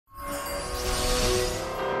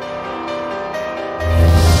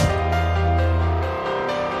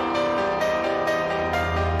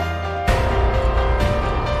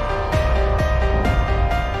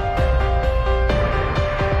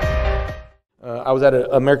I was at an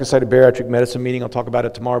American Society of Bariatric Medicine meeting. I'll talk about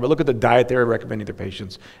it tomorrow. But look at the diet they're recommending their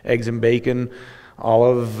patients. Eggs and bacon,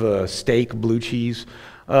 olive, steak, blue cheese.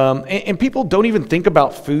 And people don't even think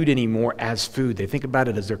about food anymore as food. They think about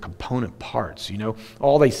it as their component parts, you know.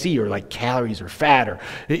 All they see are like calories or fat, or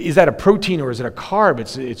is that a protein or is it a carb?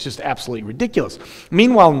 It's just absolutely ridiculous.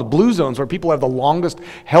 Meanwhile, in the blue zones where people have the longest,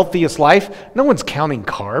 healthiest life, no one's counting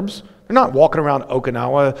carbs. They're not walking around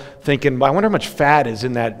Okinawa thinking, well, I wonder how much fat is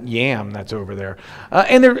in that yam that's over there.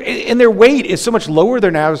 And their weight is so much lower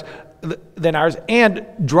than ours and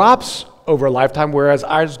drops over a lifetime, whereas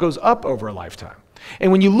ours goes up over a lifetime.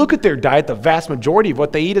 And when you look at their diet, the vast majority of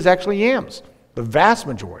what they eat is actually yams. The vast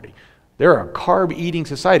majority. They're a carb-eating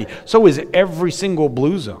society. So is every single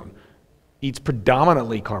blue zone. Eats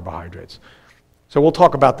predominantly carbohydrates. So we'll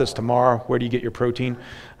talk about this tomorrow. Where do you get your protein?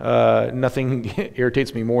 Nothing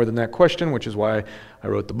irritates me more than that question, which is why I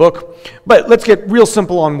wrote the book. But let's get real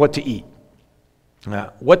simple on what to eat.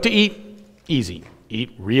 What to eat? Easy.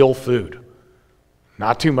 Eat real food.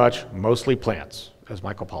 Not too much, mostly plants, as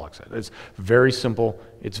Michael Pollock said. It's very simple.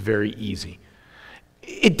 It's very easy.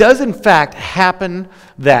 It does, in fact, happen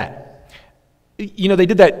that, you know, they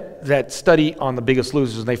did that study on the Biggest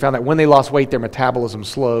Losers, and they found that when they lost weight, their metabolism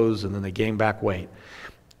slows, and then they gain back weight.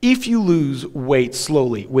 If you lose weight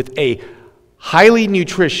slowly with a highly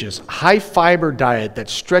nutritious, high-fiber diet that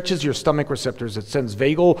stretches your stomach receptors, that sends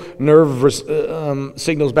vagal nerve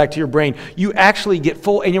signals back to your brain, you actually get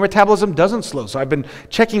full, and your metabolism doesn't slow. So I've been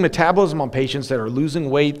checking metabolism on patients that are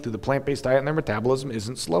losing weight through the plant-based diet, and their metabolism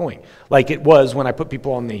isn't slowing, like it was when I put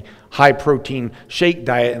people on the high-protein shake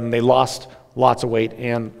diet, and they lost lots of weight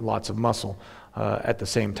and lots of muscle at the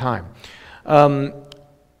same time.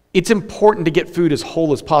 It's important to get food as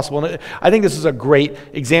whole as possible. And I think this is a great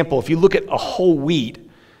example. If you look at a whole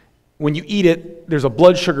wheat, when you eat it, there's a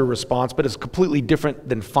blood sugar response, but it's completely different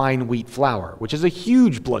than fine wheat flour, which is a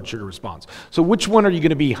huge blood sugar response. So which one are you going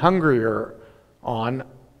to be hungrier on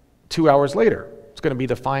 2 hours later? It's going to be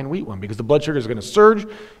the fine wheat one, because the blood sugar is going to surge,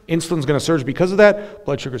 insulin's going to surge because of that,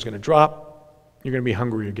 blood sugar is going to drop, you're going to be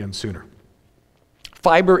hungry again sooner.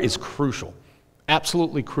 Fiber is crucial,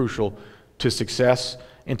 absolutely crucial to success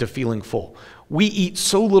and to feeling full. We eat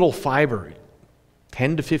so little fiber.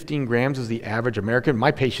 10 to 15 grams is the average American.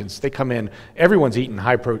 My patients, they come in, everyone's eating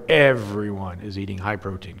high protein. Everyone is eating high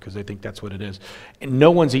protein because they think that's what it is. And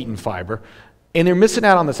no one's eating fiber. And they're missing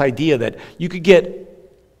out on this idea that you could get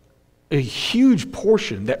a huge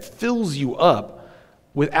portion that fills you up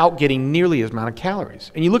without getting nearly as amount of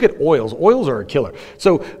calories. And you look at oils. Oils are a killer.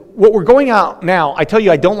 So what we're going out now, I tell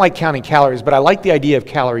you I don't like counting calories, but I like the idea of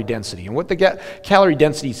calorie density. And what the calorie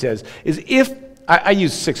density says is if, I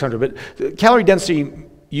use 600, but calorie density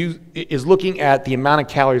is looking at the amount of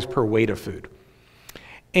calories per weight of food.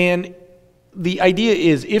 And the idea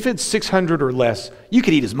is if it's 600 or less, you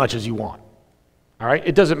could eat as much as you want. All right?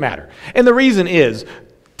 It doesn't matter. And the reason is,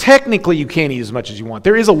 technically you can't eat as much as you want.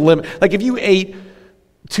 There is a limit. Like if you ate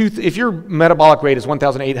if your metabolic rate is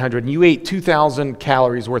 1,800 and you ate 2,000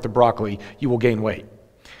 calories worth of broccoli, you will gain weight.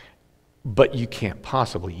 But you can't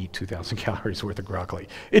possibly eat 2,000 calories worth of broccoli.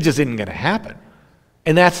 It just isn't going to happen.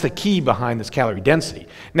 And that's the key behind this calorie density.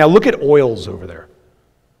 Now look at oils over there.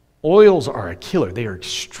 Oils are a killer. They are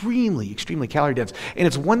extremely, extremely calorie dense. And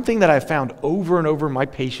it's one thing that I've found over and over in my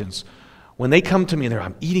patients when they come to me and they're,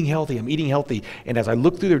 I'm eating healthy. And as I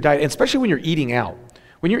look through their diet, and especially when you're eating out,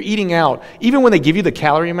 even when they give you the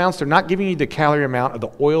calorie amounts, they're not giving you the calorie amount of the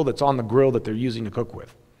oil that's on the grill that they're using to cook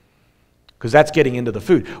with, because that's getting into the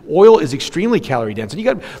food. Oil is extremely calorie dense, and you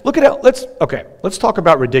got to look at it. Let's talk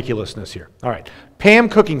about ridiculousness here. All right, PAM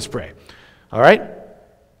cooking spray. All right,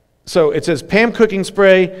 so it says PAM cooking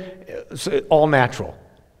spray, all natural.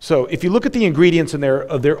 So if you look at the ingredients in there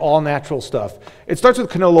of their all natural stuff, it starts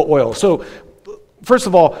with canola oil. So first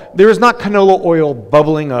of all, there is not canola oil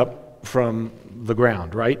bubbling up from the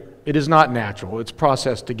ground, right? It is not natural. It's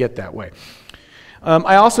processed to get that way.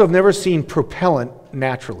 I also have never seen propellant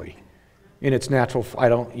naturally in its natural,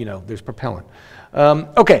 there's propellant.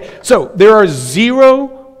 Okay, so there are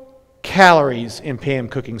 0 calories in PAM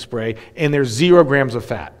cooking spray and there's 0 grams of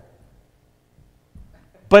fat.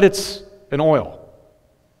 But it's an oil.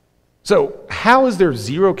 So how is there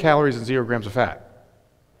 0 calories and 0 grams of fat?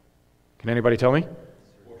 Can anybody tell me?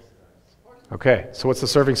 Okay, so what's the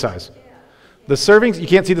serving size? The servings, you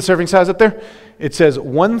can't see the serving size up there? It says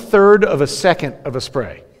 1/3 of a second of a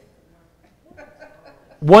spray.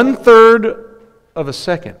 1/3 of a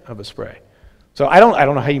second of a spray. So I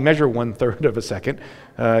don't know how you measure 1/3 of a second.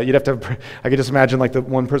 You'd have to, I could just imagine like the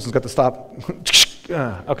one person's got to stop.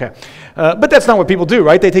 Okay. But that's not what people do,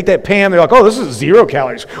 right? They take that PAM, they're like, oh, this is 0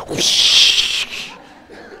 calories.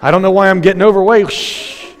 I don't know why I'm getting overweight.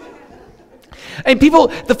 Shh. And people,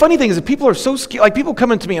 the funny thing is that people are so scared. Like people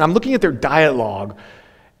come into me and I'm looking at their diet log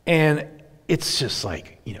and it's just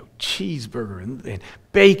like, cheeseburger and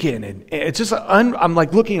bacon. And it's just, I'm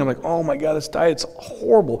like looking, I'm like, oh my God, this diet's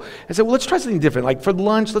horrible. I said, well, let's try something different. Like for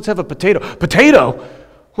lunch, let's have a potato. Potato?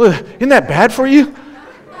 Well, isn't that bad for you?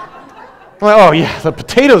 I'm like, oh yeah, the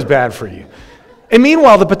potato's bad for you. And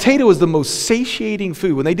meanwhile, the potato is the most satiating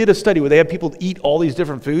food. When they did a study where they had people eat all these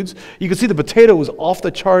different foods, you could see the potato was off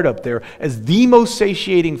the chart up there as the most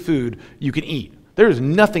satiating food you can eat. There is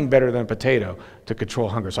nothing better than a potato to control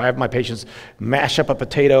hunger. So I have my patients mash up a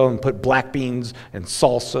potato and put black beans and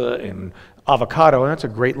salsa and avocado, and that's a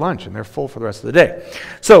great lunch, and they're full for the rest of the day.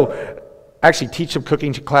 So I actually teach some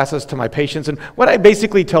cooking classes to my patients, and what I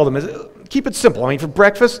basically tell them is keep it simple. I mean, for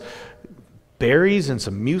breakfast, berries and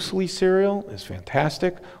some muesli cereal is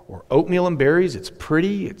fantastic, or oatmeal and berries. It's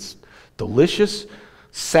pretty, it's delicious.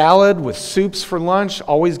 Salad with soups for lunch,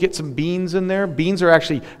 always get some beans in there. Beans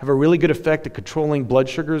have a really good effect at controlling blood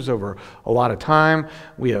sugars over a lot of time.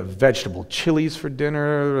 We have vegetable chilies for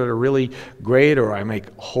dinner that are really great, or I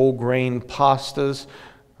make whole grain pastas.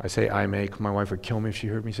 I say I make, my wife would kill me if she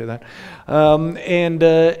heard me say that.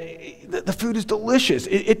 The food is delicious.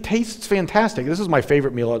 It tastes fantastic. This is my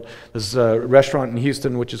favorite meal at this restaurant in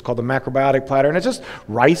Houston, which is called the Macrobiotic Platter, and it's just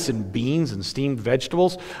rice and beans and steamed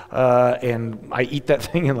vegetables, and I eat that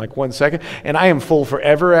thing in like 1 second, and I am full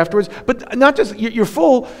forever afterwards. But not just, you're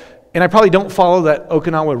full, and I probably don't follow that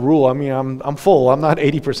Okinawa rule. I mean, I'm full. I'm not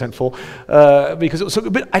 80% full because it was so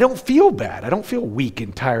good. But I don't feel bad. I don't feel weak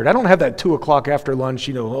and tired. I don't have that 2 o'clock after lunch,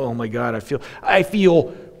 oh my God, I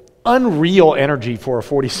feel unreal energy for a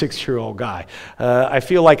 46-year-old guy. I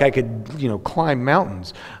feel like I could, climb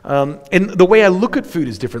mountains. And the way I look at food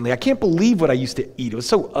is differently. I can't believe what I used to eat. It was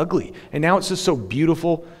so ugly. And now it's just so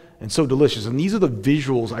beautiful and so delicious. And these are the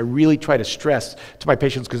visuals I really try to stress to my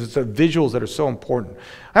patients because it's the visuals that are so important.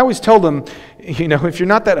 I always tell them, if you're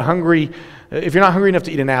not that hungry, if you're not hungry enough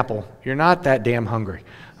to eat an apple, you're not that damn hungry.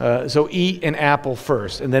 So eat an apple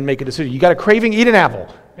first and then make a decision. You got a craving, eat an apple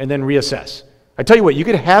and then reassess. I tell you what, you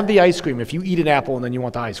could have the ice cream if you eat an apple and then you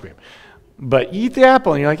want the ice cream. But you eat the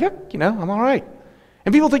apple and you're like, I'm all right.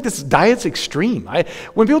 And people think this diet's extreme.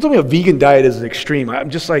 When people tell me a vegan diet is extreme,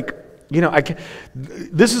 I'm just like,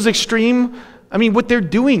 this is extreme. I mean, what they're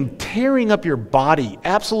doing, tearing up your body,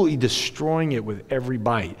 absolutely destroying it with every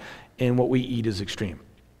bite, and what we eat is extreme.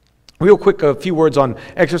 Real quick, a few words on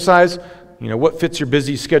exercise. What fits your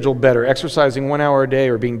busy schedule better, exercising 1 hour a day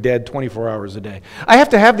or being dead 24 hours a day? I have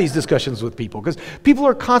to have these discussions with people because people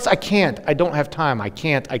are constant. I don't have time. I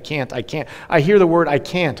can't. I hear the word I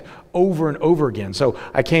can't over and over again. So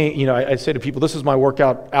I can't, I say to people, this is my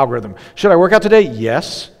workout algorithm. Should I work out today?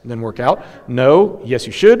 Yes, then work out. No, yes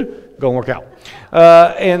you should, go and work out.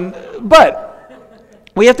 But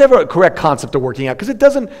we have to have a correct concept of working out because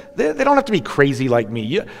they don't have to be crazy like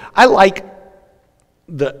me. I like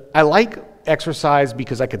exercise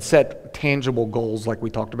because I could set tangible goals like we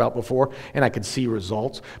talked about before and I could see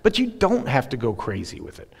results, but you don't have to go crazy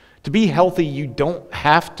with it. To be healthy, you don't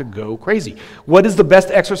have to go crazy. What is the best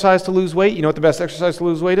exercise to lose weight? You know what the best exercise to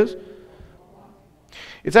lose weight is?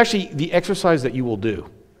 It's actually the exercise that you will do.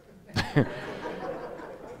 All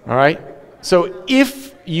right? So if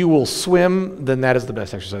you will swim, then that is the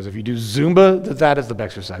best exercise. If you do Zumba, then that is the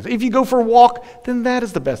best exercise. If you go for a walk, then that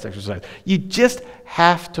is the best exercise. You just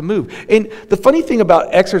have to move. And the funny thing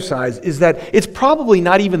about exercise is that it's probably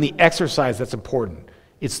not even the exercise that's important.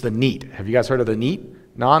 It's the NEAT. Have you guys heard of the NEAT?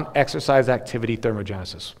 Non-exercise activity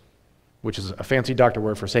thermogenesis, which is a fancy doctor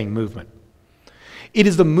word for saying movement. It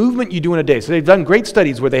is the movement you do in a day. So they've done great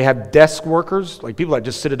studies where they have desk workers, like people that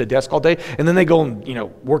just sit at a desk all day, and then they go and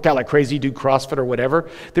work out like crazy, do CrossFit or whatever.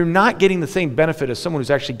 They're not getting the same benefit as someone who's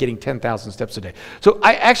actually getting 10,000 steps a day. So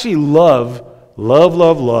I actually love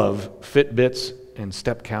Fitbits and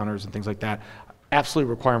step counters and things like that. Absolutely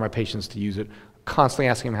require my patients to use it. Constantly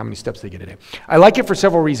asking them how many steps they get a day. I like it for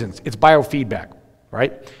several reasons. It's biofeedback,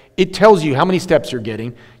 right? It tells you how many steps you're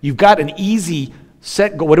getting. You've got an easy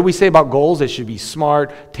set goal. What do we say about goals? They should be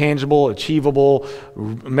smart, tangible, achievable,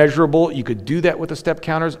 measurable. You could do that with the step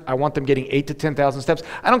counters. I want them getting 8,000 to 10,000 steps.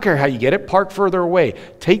 I don't care how you get it. Park further away.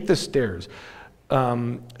 Take the stairs.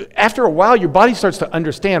 After a while, your body starts to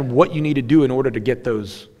understand what you need to do in order to get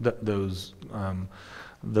those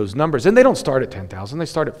numbers. And they don't start at 10,000. They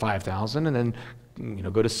start at 5,000 and then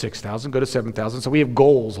go to 6,000, go to 7,000. So we have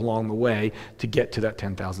goals along the way to get to that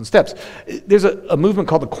 10,000 steps. There's a movement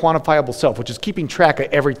called the quantifiable self, which is keeping track of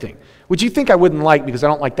everything, which you think I wouldn't like because I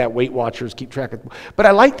don't like that Weight Watchers keep track of. But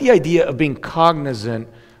I like the idea of being cognizant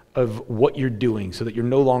of what you're doing so that you're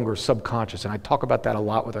no longer subconscious. And I talk about that a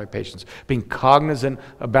lot with our patients, being cognizant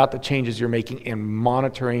about the changes you're making and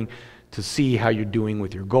monitoring to see how you're doing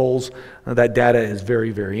with your goals. That data is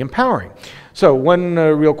very, very empowering. So one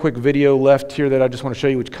real quick video left here that I just want to show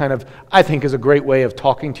you, which kind of, I think, is a great way of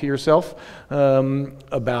talking to yourself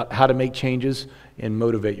about how to make changes and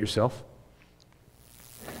motivate yourself.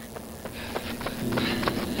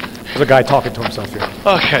 There's a guy talking to himself here.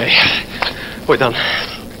 Okay, we're done.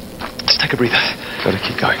 Let's take a breather. Gotta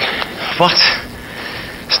keep going. But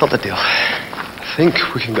it's not the deal. I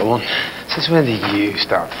think we can go on. Since when did you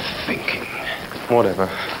start thinking? Whatever.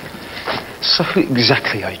 So who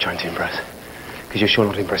exactly are you trying to impress? Because you're sure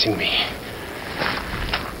not impressing me.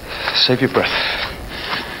 Save your breath.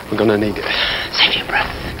 We're gonna need it. Save your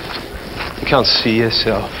breath. You can't see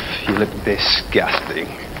yourself. You look disgusting.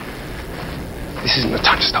 This isn't the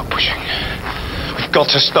time to start pushing. We've got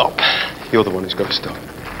to stop. You're the one who's got to stop.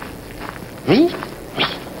 Me? Me?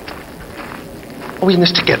 Are we in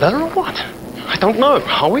this together or what? I don't know,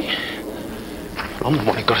 are we? I'm the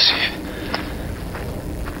one who got to see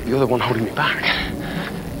it. You're the one holding me back.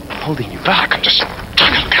 Holding you back. I'm just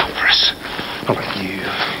trying to look out for us. Not like you.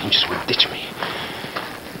 You just won't ditch me.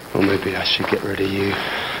 Or maybe I should get rid of you.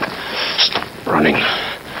 Stop running.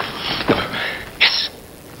 No. Yes.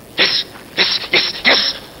 Yes. Yes. Yes.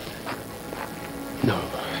 Yes. No.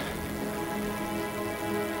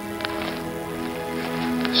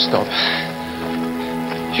 Stop.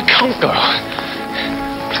 You can't go.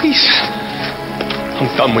 Please.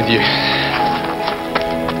 I'm done with you.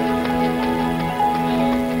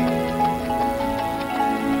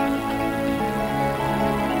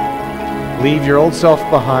 Leave your old self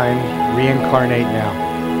behind, reincarnate now.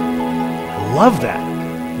 I love that.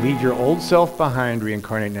 Leave your old self behind,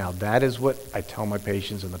 reincarnate now. That is what I tell my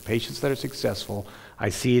patients, and the patients that are successful, I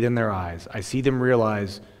see it in their eyes. I see them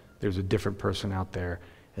realize there's a different person out there,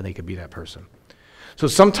 and they could be that person. So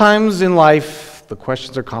sometimes in life, the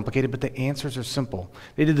questions are complicated, but the answers are simple.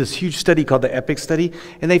 They did this huge study called the EPIC study,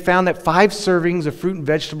 and they found that 5 servings of fruit and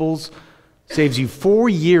vegetables saves you 4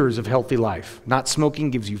 years of healthy life. Not smoking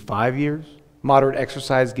gives you 5 years. Moderate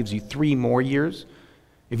exercise gives you 3 more years.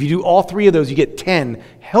 If you do all 3 of those, you get 10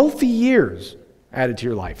 healthy years added to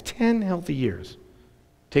your life. 10 healthy years.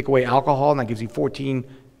 Take away alcohol, and that gives you 14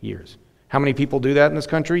 years. How many people do that in this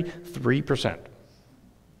country? 3%.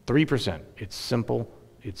 3%. It's simple.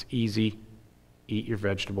 It's easy. Eat your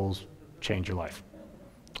vegetables. Change your life.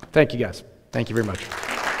 Thank you, guys. Thank you very much.